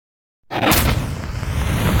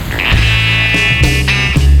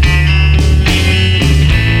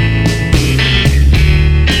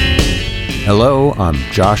I'm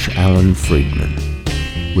Josh Allen Friedman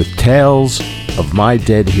with Tales of My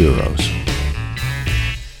Dead Heroes.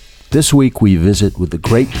 This week we visit with the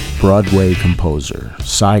great Broadway composer,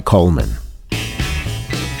 Coleman.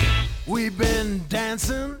 We've been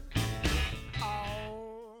dancing all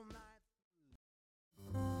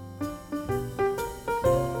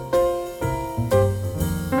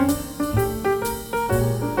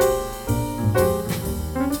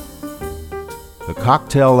The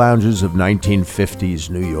cocktail lounges of 1950s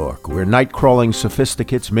New York, where night-crawling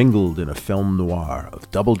sophisticates mingled in a film noir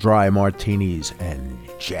of double-dry martinis and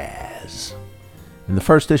jazz. In the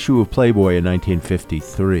first issue of Playboy in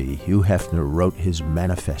 1953, Hugh Hefner wrote his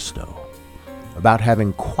manifesto about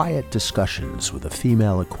having quiet discussions with a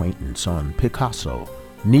female acquaintance on Picasso,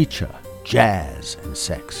 Nietzsche, jazz, and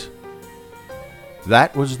sex.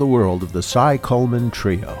 That was the world of the Coleman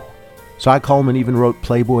trio. Coleman even wrote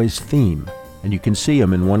Playboy's theme, and you can see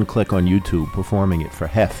him in one click on YouTube performing it for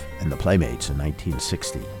Hef and the Playmates in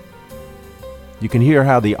 1960. You can hear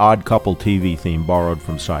how the Odd Couple TV theme borrowed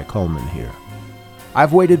from Coleman here.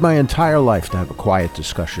 I've waited my entire life to have a quiet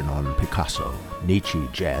discussion on Picasso, Nietzsche,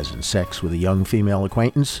 jazz, and sex with a young female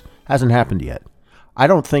acquaintance. Hasn't happened yet. I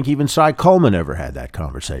don't think even Coleman ever had that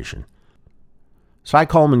conversation.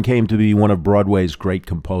 Coleman came to be one of Broadway's great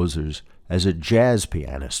composers as a jazz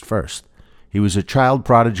pianist first. He was a child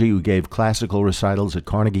prodigy who gave classical recitals at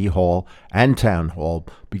Carnegie Hall and Town Hall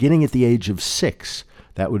beginning at the age of 6.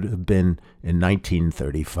 That would have been in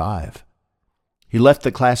 1935. He left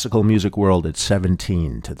the classical music world at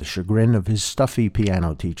 17 to the chagrin of his stuffy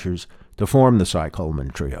piano teachers to form the Coleman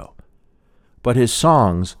trio. But his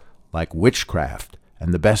songs, like Witchcraft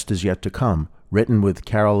and The Best Is Yet to Come, written with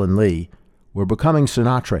Carolyn Lee, were becoming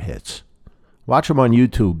Sinatra hits. Watch him on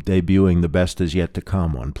YouTube debuting The Best Is Yet to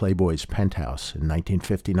Come on Playboy's Penthouse in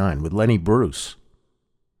 1959 with Lenny Bruce.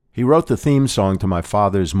 He wrote the theme song to my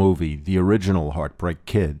father's movie, the original Heartbreak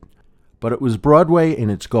Kid, but it was Broadway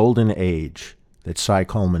in its golden age that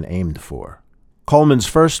Coleman aimed for. Coleman's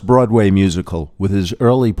first Broadway musical with his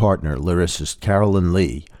early partner, lyricist Carolyn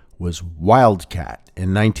Lee, was Wildcat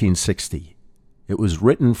in 1960. It was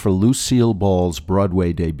written for Lucille Ball's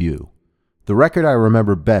Broadway debut. The record I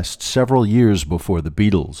remember best several years before the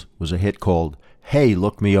Beatles was a hit called Hey,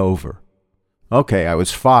 Look Me Over. Okay, I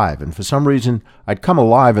was 5, and for some reason I'd come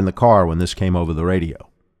alive in the car when this came over the radio.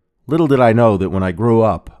 Little did I know that when I grew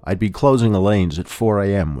up, I'd be closing the lanes at 4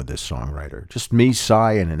 a.m. with this songwriter. Just me,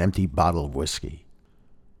 and an empty bottle of whiskey.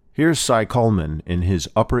 Here's Coleman in his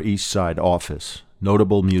Upper East Side office,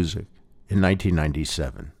 Notable Music, in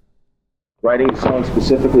 1997. Writing a song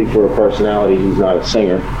specifically for a personality who's not a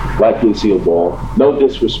singer, like Lucille Ball. No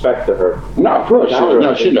disrespect to her. No, of course.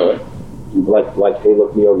 No, she knew it. Like Hey,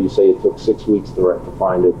 Look Me Over, you say it took 6 weeks to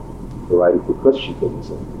find it, to write it because she couldn't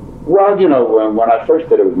sing. Well, when I first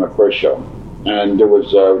did it, was my first show. And there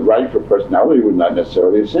was writing for personality was not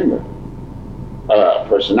necessarily a singer.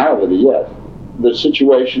 Personality, yes. The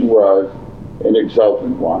situation was an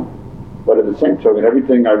exultant one. But at the same token,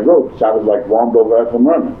 everything I wrote sounded like Juan Beauvoir from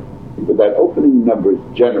Merman. But that opening number is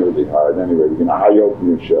generally hard anyway, how you open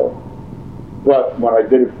your show. But when I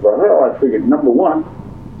did it for her, I figured, number one,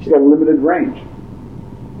 she got a limited range.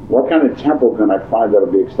 What kind of tempo can I find that'll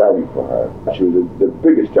be exciting for her? She was the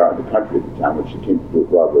biggest star in the country at the time when she came to do a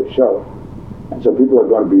Broadway show. And so people are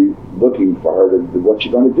going to be looking for her to do what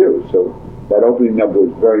she's going to do. So that opening number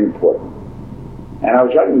was very important. And I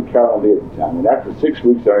was writing with Carolyn Lee at the time. And after 6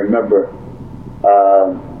 weeks, I remember,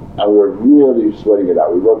 and we were really sweating it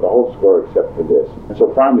out. We wrote the whole score except for this. And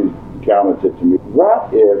so finally, Carolyn said to me,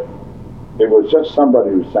 what if it was just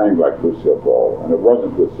somebody who sang like Lucille Ball, and it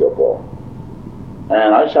wasn't Lucille Ball?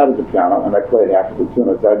 And I sat at the piano, and I played half of the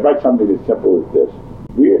tune. I said, I'd write something as simple as this.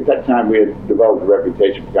 At that time, we had developed a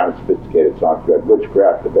reputation for kind of sophisticated songs. We had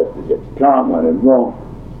Witchcraft, The Best Is Yet to Come, When in Rome.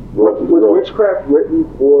 Was Witchcraft written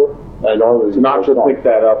for? And all of Sinatra picked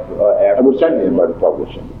that up after. It was sent to him by the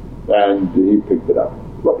publishing, and he picked it up.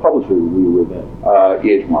 What publisher were you with then?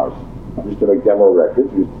 E.H. Morris. I used to make demo records.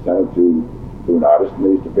 We used to send them to an artist, and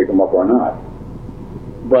they used to pick them up or not.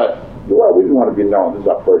 But, well, we didn't want to be known. This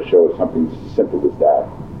is our first show, something as simple as that.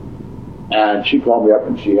 And she called me up,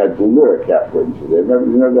 and she had the lyric half-written. She said,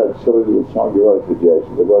 remember that silly little song you wrote? I said, yes.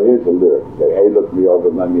 She said, well, here's the lyric. She said, hey, look me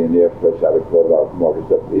over, lend me an ear, fresh out of court, out from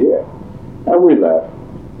August up to here. And we left.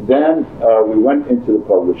 Then we went into the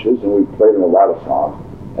publishers, and we played them a lot of songs.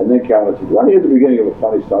 And then Carolyn said, you want to hear the beginning of a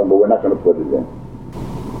funny song, but we're not going to put it in.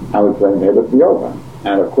 And we played Hey, Look Me Over.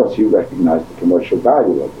 And of course he recognized the commercial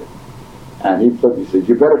value of it. And he said,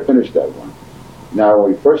 you better finish that one. Now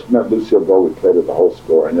when we first met Lucille Ball, we played her the whole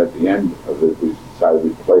score, and at the end of it we decided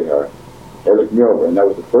we'd play her Hey, Look Me Over. And that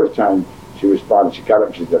was the first time She responded, she got up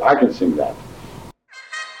and she said, I can sing that.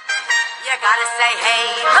 You gotta say,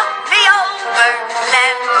 hey, look me over,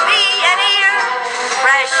 lend me an ear.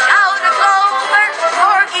 Fresh out of Clover,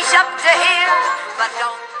 Porky's up to here, but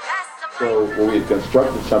don't pass the So we had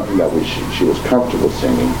constructed something that she was comfortable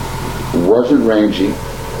singing. It wasn't rangy.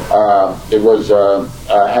 It was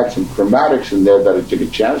had some chromatics in there that I took a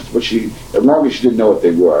chance, but as long as she didn't know what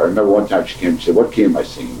they were. I remember one time she came and said, what key am I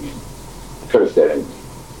singing in? I could have said anything.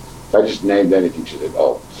 If I just named anything, she said,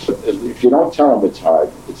 oh. So if you don't tell them it's hard,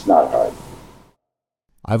 it's not hard.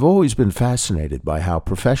 I've always been fascinated by how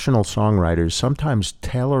professional songwriters sometimes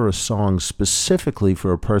tailor a song specifically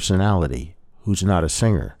for a personality who's not a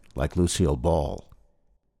singer, like Lucille Ball.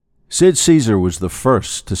 Sid Caesar was the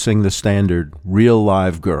first to sing the standard Real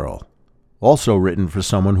Live Girl, also written for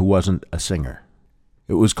someone who wasn't a singer.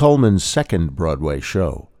 It was Coleman's second Broadway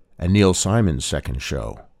show, and Neil Simon's second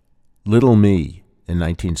show, Little Me, in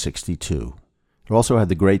 1962. It also had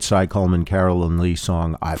the great Cy Coleman Carolyn Lee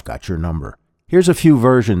song I've Got Your Number. Here's a few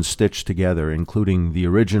versions stitched together, including the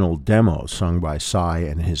original demo sung by Cy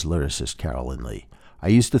and his lyricist Carolyn Lee. I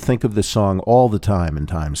used to think of this song all the time in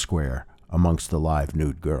Times Square, amongst the live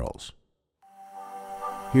nude girls.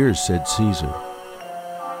 Here's Sid Caesar.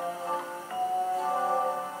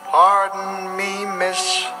 Pardon me,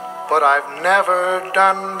 miss, but I've never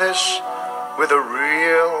done this with a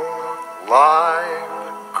real live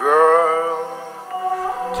girl.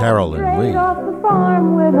 Carolyn Lee. Off the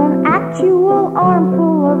farm with an actual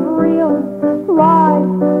armful of real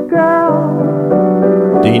live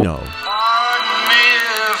girl. Dino. Pardon me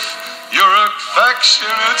if your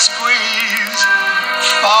affectionate squeeze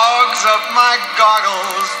fogs up my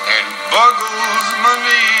goggles and buggles my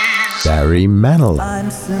knees. Barry Manilow. I'm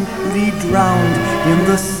simply drowned in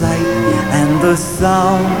the sight and the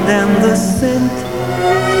sound and the scent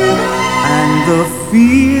and the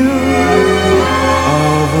feel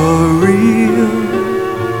of a real.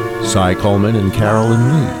 Cy Coleman and Carolyn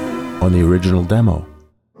Lee on the original demo.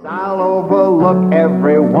 I'll overlook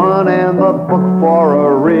everyone in the book for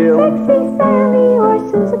a real Sexy Sally or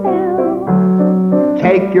Susabelle.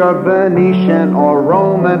 Take your Venetian or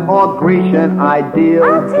Roman or Grecian ideal.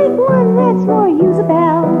 I'll take one that's more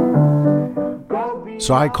Usabelle.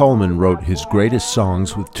 Cy Coleman wrote his greatest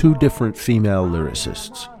songs with two different female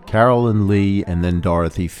lyricists, Carolyn Lee and then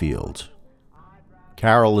Dorothy Fields.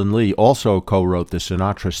 Carolyn Lee also co-wrote the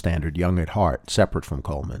Sinatra standard Young at Heart, separate from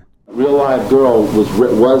Coleman. Real Live Girl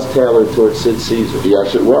was tailored towards Sid Caesar.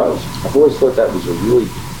 Yes, it was. I've always thought that was a really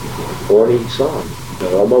corny song.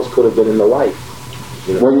 It almost could have been in the life.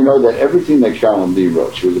 You know? Well, you know that everything that Carolyn Lee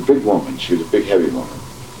wrote, she was a big woman, she was a big heavy woman,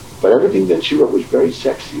 but everything that she wrote was very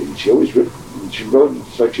sexy, and she always wrote,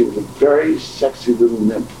 it's like she was a very sexy little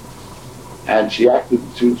nymph, and she acted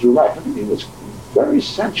through life. Everything was very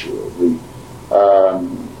sensual.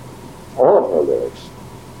 All of her lyrics,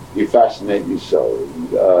 You Fascinate Me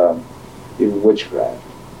So, even Witchcraft,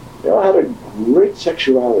 they all had a great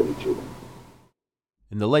sexuality to them.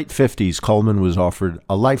 In the late 50s, Coleman was offered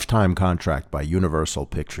a lifetime contract by Universal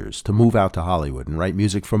Pictures to move out to Hollywood and write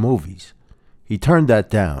music for movies. He turned that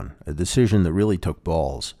down, a decision that really took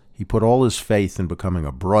balls. He put all his faith in becoming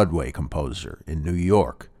a Broadway composer in New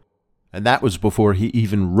York. And that was before he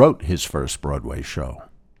even wrote his first Broadway show.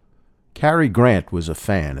 Cary Grant was a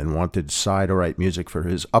fan and wanted Cy to write music for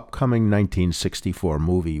his upcoming 1964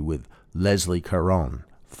 movie with Leslie Caron,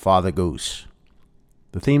 Father Goose.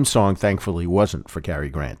 The theme song, thankfully, wasn't for Cary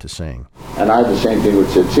Grant to sing. And I had the same thing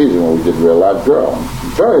with Sid Caesar when we did Real Live Girl.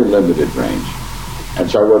 Very limited range.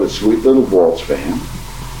 And so I wrote a sweet little waltz for him,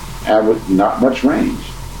 and with not much range.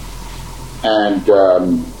 And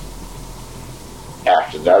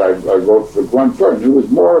after that, I wrote for Gwen Verdon, who was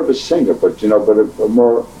more of a singer, but a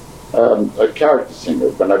more a character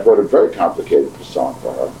singer. But I wrote a very complicated song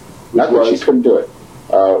for her. Not that she couldn't do it.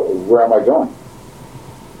 Where Am I Going?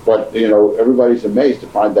 But, everybody's amazed to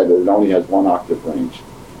find that it only has one octave range.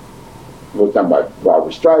 It was done by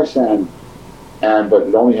Barbra Streisand, but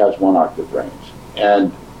it only has one octave range.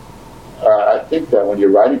 And I think that when you're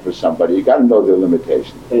writing for somebody, you got to know their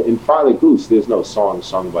limitations. In Father Goose, there's no song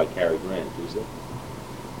sung by Cary Grant, is there?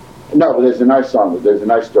 No, but there's a nice song. There's a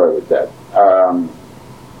nice story with that.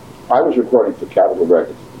 I was recording for Capitol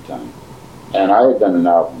Records at the time, and I had done an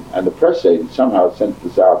album, and the press agent somehow sent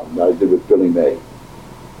this album that I did with Billy May.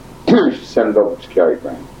 She sent it over to Cary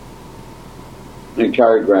Grant. And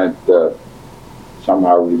Cary Grant,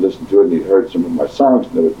 somehow he listened to it, and he heard some of my songs,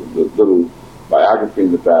 and there was a little biography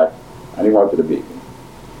in the back, and he wanted to meet me.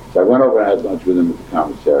 So I went over and had lunch with him at the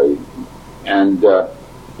commissary, and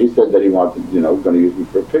he said that he wanted, going to use me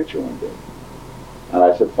for a picture one day. And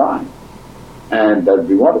I said, fine. And that'd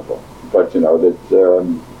be wonderful. but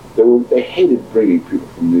they hated bringing people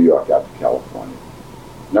from New York out to California.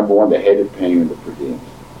 Number one, they hated paying them the per diem.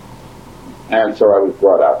 And so I was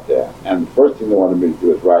brought out there. And the first thing they wanted me to do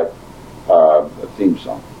was write a theme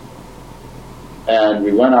song. And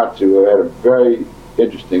we went out to, had a very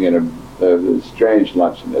interesting and a strange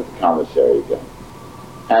luncheon at the commissary again.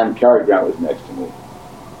 And Cary Grant was next to me.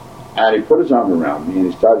 And he put his arm around me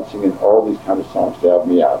and he started singing all these kind of songs to help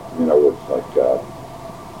me out. It's like,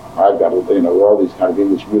 I've got, all these kind of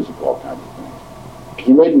English music, all kinds of things.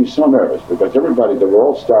 He made me so nervous because everybody, they were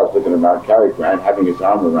all stars looking around Cary Grant having his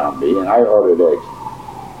arm around me, and I ordered eggs.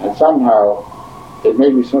 And somehow it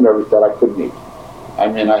made me so nervous that I couldn't eat. I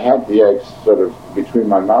mean, I had the eggs sort of between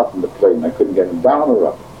my mouth and the plate, and I couldn't get them down or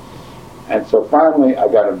up. And so finally I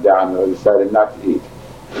got them down and I decided not to eat.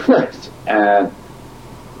 And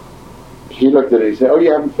he looked at it and he said, "Oh,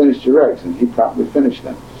 you haven't finished your eggs," and he promptly finished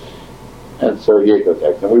them. And so he ate those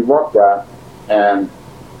eggs. And we walked out, and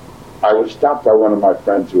I was stopped by one of my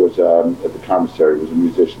friends who was at the commissary, who was a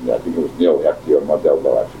musician. I think it was Neil Hefti or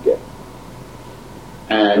Modell, I forget.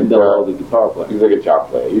 And the guitar player. He was a guitar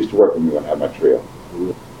player. He used to work with me when I had my trio.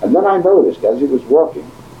 Mm-hmm. And then I noticed, as he was walking,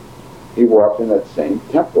 he walked in that same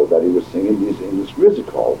tempo that he was singing these English music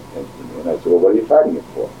halls against me. And I said, "Well, what are you fighting it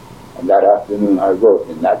for?" And that afternoon I wrote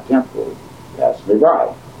in that tempo, "Pass Me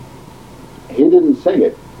By." He didn't sing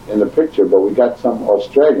it in the picture, but we got some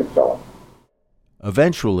Australian fellow.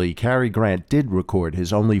 Eventually, Cary Grant did record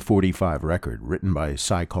his only 45 record, written by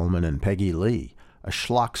Cy Coleman and Peggy Lee, a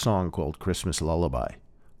schlock song called Christmas Lullaby.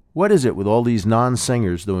 What is it with all these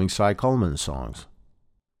non-singers doing Cy Coleman songs?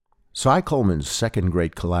 Cy Coleman's second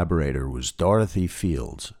great collaborator was Dorothy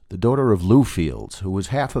Fields, the daughter of Lou Fields, who was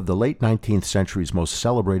half of the late 19th century's most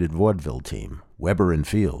celebrated vaudeville team, Weber and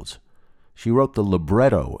Fields. She wrote the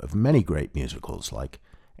libretto of many great musicals like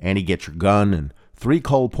Annie Get Your Gun and 3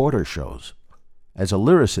 Cole Porter shows. As a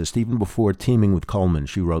lyricist, even before teaming with Coleman,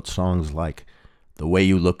 she wrote songs like The Way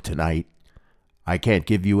You Look Tonight, I Can't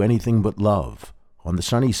Give You Anything But Love, On the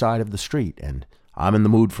Sunny Side of the Street, and I'm in the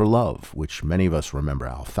Mood for Love, which many of us remember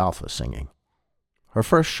Alfalfa singing. Her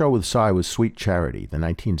first show with Cy was Sweet Charity, the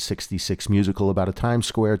 1966 musical about a Times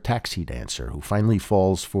Square taxi dancer who finally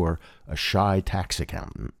falls for a shy tax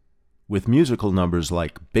accountant. With musical numbers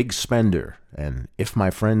like Big Spender and If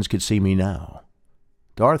My Friends Could See Me Now.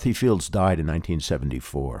 Dorothy Fields died in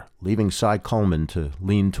 1974, leaving Cy Coleman to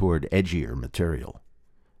lean toward edgier material.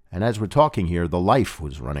 And as we're talking here, The Life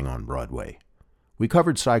was running on Broadway. We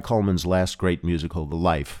covered Cy Coleman's last great musical, The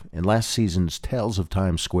Life, in last season's Tales of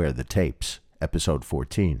Times Square, The Tapes, episode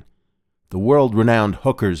 14. The world-renowned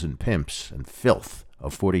hookers and pimps and filth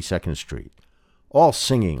of 42nd Street, all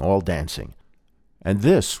singing, all dancing. And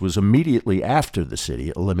this was immediately after the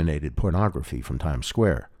city eliminated pornography from Times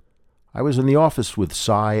Square. I was in the office with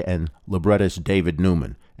Cy and librettist David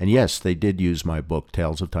Newman, and yes, they did use my book,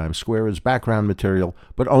 Tales of Times Square, as background material,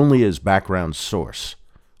 but only as background source.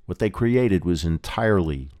 What they created was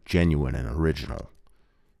entirely genuine and original.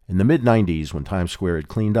 In the mid-90s, when Times Square had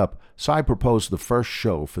cleaned up, Cy proposed the first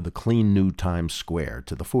show for the clean new Times Square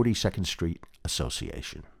to the 42nd Street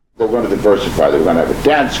Association. They were going to diversify. They were going to have a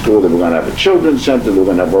dance school. They were going to have a children's center. They were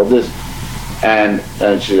going to have all this. And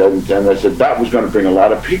I said, that was going to bring a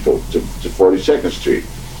lot of people to 42nd Street.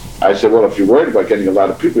 I said, well, if you're worried about getting a lot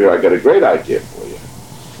of people here, I got a great idea for you.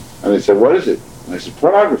 And they said, what is it? And I said,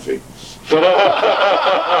 pornography.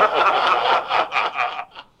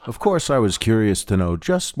 Of course, I was curious to know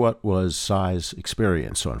just what was Cy's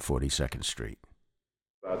experience on 42nd Street.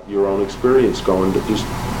 About your own experience going to just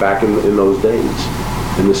back in those days,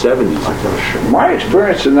 in the 70s. My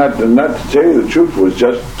experience in that, to tell you the truth, was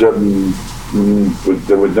just, there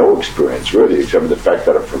was no experience really, except for the fact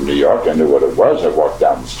that I'm from New York. I knew what it was. I walked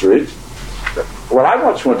down the street. Well, I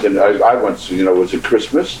once went to, it was at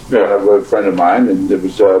Christmas, a friend of mine, and there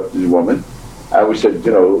was a woman, and we said,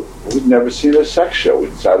 we'd never seen a sex show. We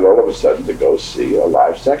decided all of a sudden to go see a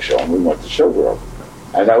live sex show, and we went to Showgirl.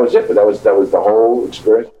 And that was it, but that was the whole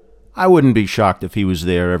experience. I wouldn't be shocked if he was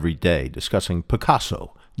there every day discussing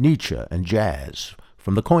Picasso, Nietzsche, and jazz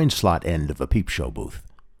from the coin slot end of a peep show booth.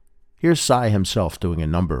 Here's Cy himself doing a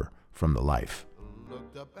number from The Life.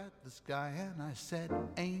 Looked up at the sky and I said,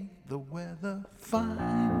 ain't the weather fine?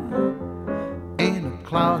 Ain't a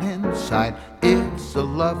cloud in sight. It's a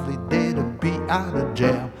lovely day to be out of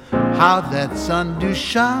jail. How that sun do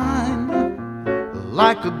shine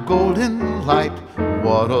like a golden light.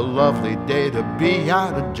 What a lovely day to be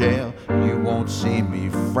out of jail. You won't see me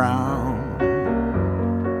frown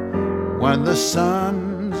when the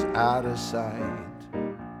sun's out of sight.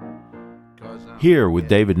 Here with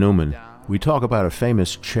David Newman, We talk about a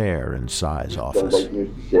famous chair in Cy's office.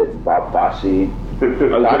 Used to sit, Bob Fosse. I was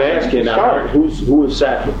going to ask you now, whose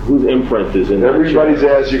imprint is in that Everybody's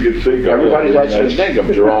chair? ass you could think of. Everybody's actually think of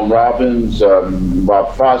Jerome Robbins,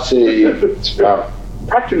 Bob Fosse,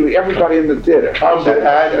 practically everybody in the theater. How's it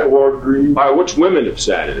had or green? Which women have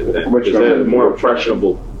sat in it then? Which Is women? that more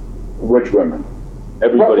impressionable? Which women?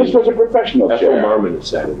 Everybody. Well, this was a professional Ethel chair. Merman has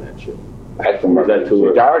sat in that chair. Ethel Merman. that too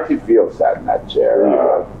early? Dorothy Field sat in that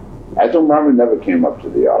chair. Ethel Merman never came up to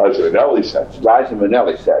the office. Liza Minnelli sat. Liza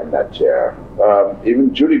Minnelli sat in that chair.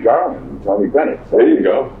 Even Judy Garland and Tony Bennett. There you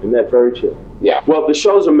go. In that very chair. Yeah. Well, the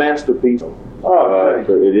show's a masterpiece. Oh,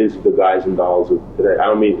 It is the guys and dolls of today. I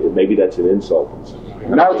don't mean, maybe that's an insult.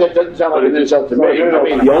 No, that doesn't sound like an insult to me. I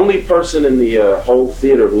mean, the only person in the whole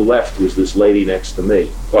theater who left was this lady next to me.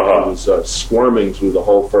 Who was squirming through the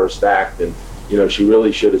whole first act, and she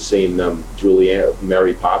really should have seen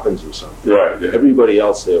Mary Poppins or something. Right. Yeah. Everybody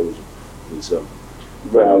else there was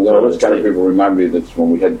Well, those kind of people remind me that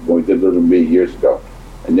when we did Little Me years ago,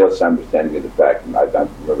 and Neil Simon was standing in the back, and I don't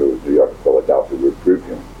remember it was New York or Philadelphia, we were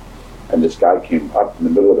previewing, and this guy came up in the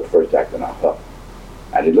middle of the first act on a hook,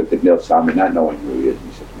 and he looked at Neil Simon, not knowing who he is, and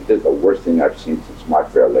he said to me, "This is the worst thing I've seen since My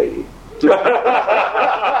Fair Lady."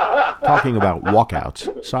 Talking about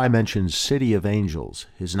walkouts, Cy mentions City of Angels,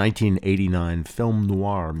 his 1989 film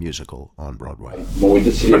noir musical on Broadway. When we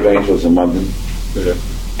did City of Angels in London,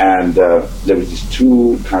 and there was these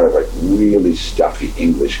two kind of like really stuffy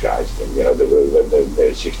English guys. They were in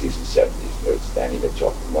their 60s and 70s. They were standing there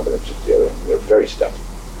talking, one of them took the other, and they were very stuffy.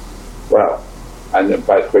 Well, and then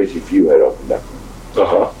by Crazy Few had opened up.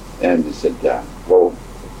 And he said, well,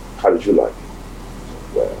 how did you like it?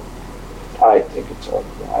 I said, well, I think it's all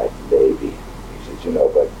right, maybe. He said,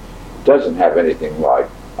 but it doesn't have anything like,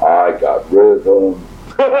 I got rhythm,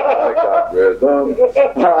 I got rhythm.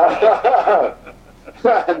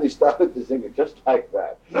 And he started to sing it just like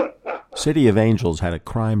that. City of Angels had a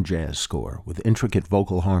crime jazz score with intricate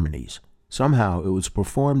vocal harmonies. Somehow it was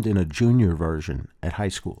performed in a junior version at high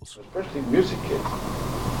schools. Especially music kids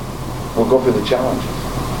will go for the challenges.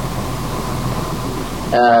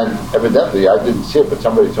 And evidently, I didn't see it, but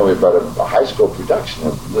somebody told me about a high school production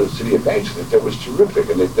of the City of Angels that was terrific,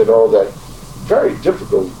 and they did all that very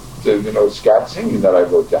difficult, scat singing that I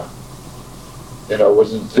wrote down.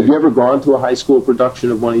 Wasn't. Have you ever gone to a high school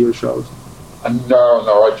production of one of your shows?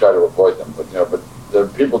 No, I try to avoid them, but the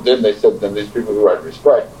people did, and they said, then these people who I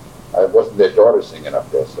respect, I wasn't their daughter singing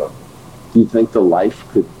up there, so. Do you think the life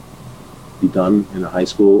could be done in a high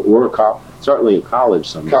school or certainly in college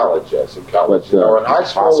someday? College, yes, in college. But, in high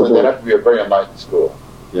school, possible. they'd have to be a very enlightened school.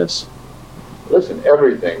 Yes. Listen,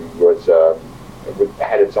 everything was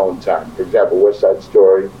had its own time. For example, West Side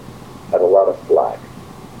Story had a lot of flack.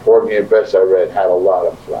 Porgy and Bess, I read, had a lot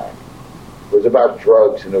of flack. It was about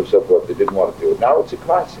drugs and so forth. They didn't want to do it. Now it's a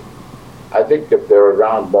classic. I think if they're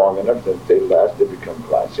around long enough, that they last, they become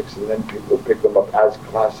classics, and then people pick them up as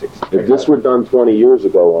classics. If this were done 20 years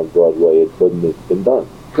ago on Broadway, it couldn't have been done.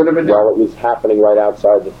 Could have been While done. it was happening right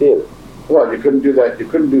outside the theater. Well, you couldn't do that. You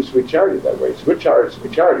couldn't do Sweet Charity that way. Sweet Charity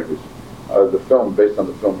was the film based on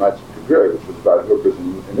the film Nights of Cagliari, which was about hookers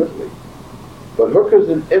in Italy. But hookers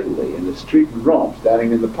in Italy, in the street in Rome,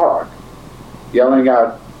 standing in the park, yelling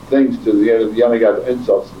out things yelling out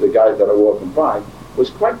insults to the guys that are walking by, was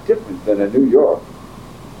quite different than in New York,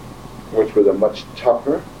 which was a much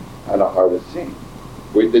tougher and a harder scene.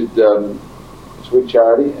 We did Sweet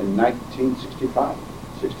Charity in 1965.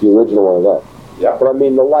 The original one of that. Yeah. But I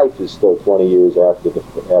mean, the life is still 20 years after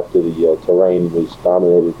the terrain was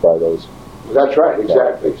dominated by those. That's right,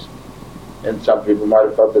 exactly. And some people might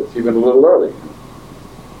have thought that's even a little early.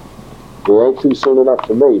 It ain't too soon enough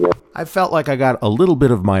for me, man. I felt like I got a little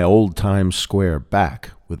bit of my old Times Square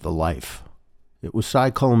back with The Life. It was Cy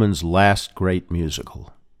Coleman's last great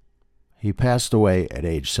musical. He passed away at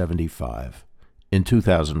age 75 in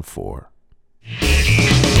 2004.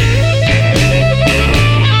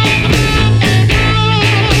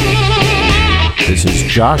 This is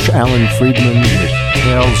Josh Allen Friedman with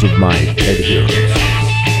Tales of My Dead Heroes.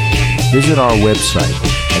 Visit our website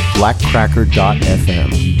at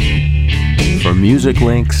blackcracker.fm for music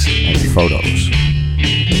links and photos.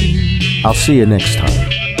 I'll see you next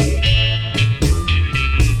time.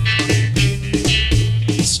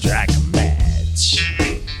 Strike a match.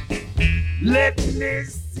 Let me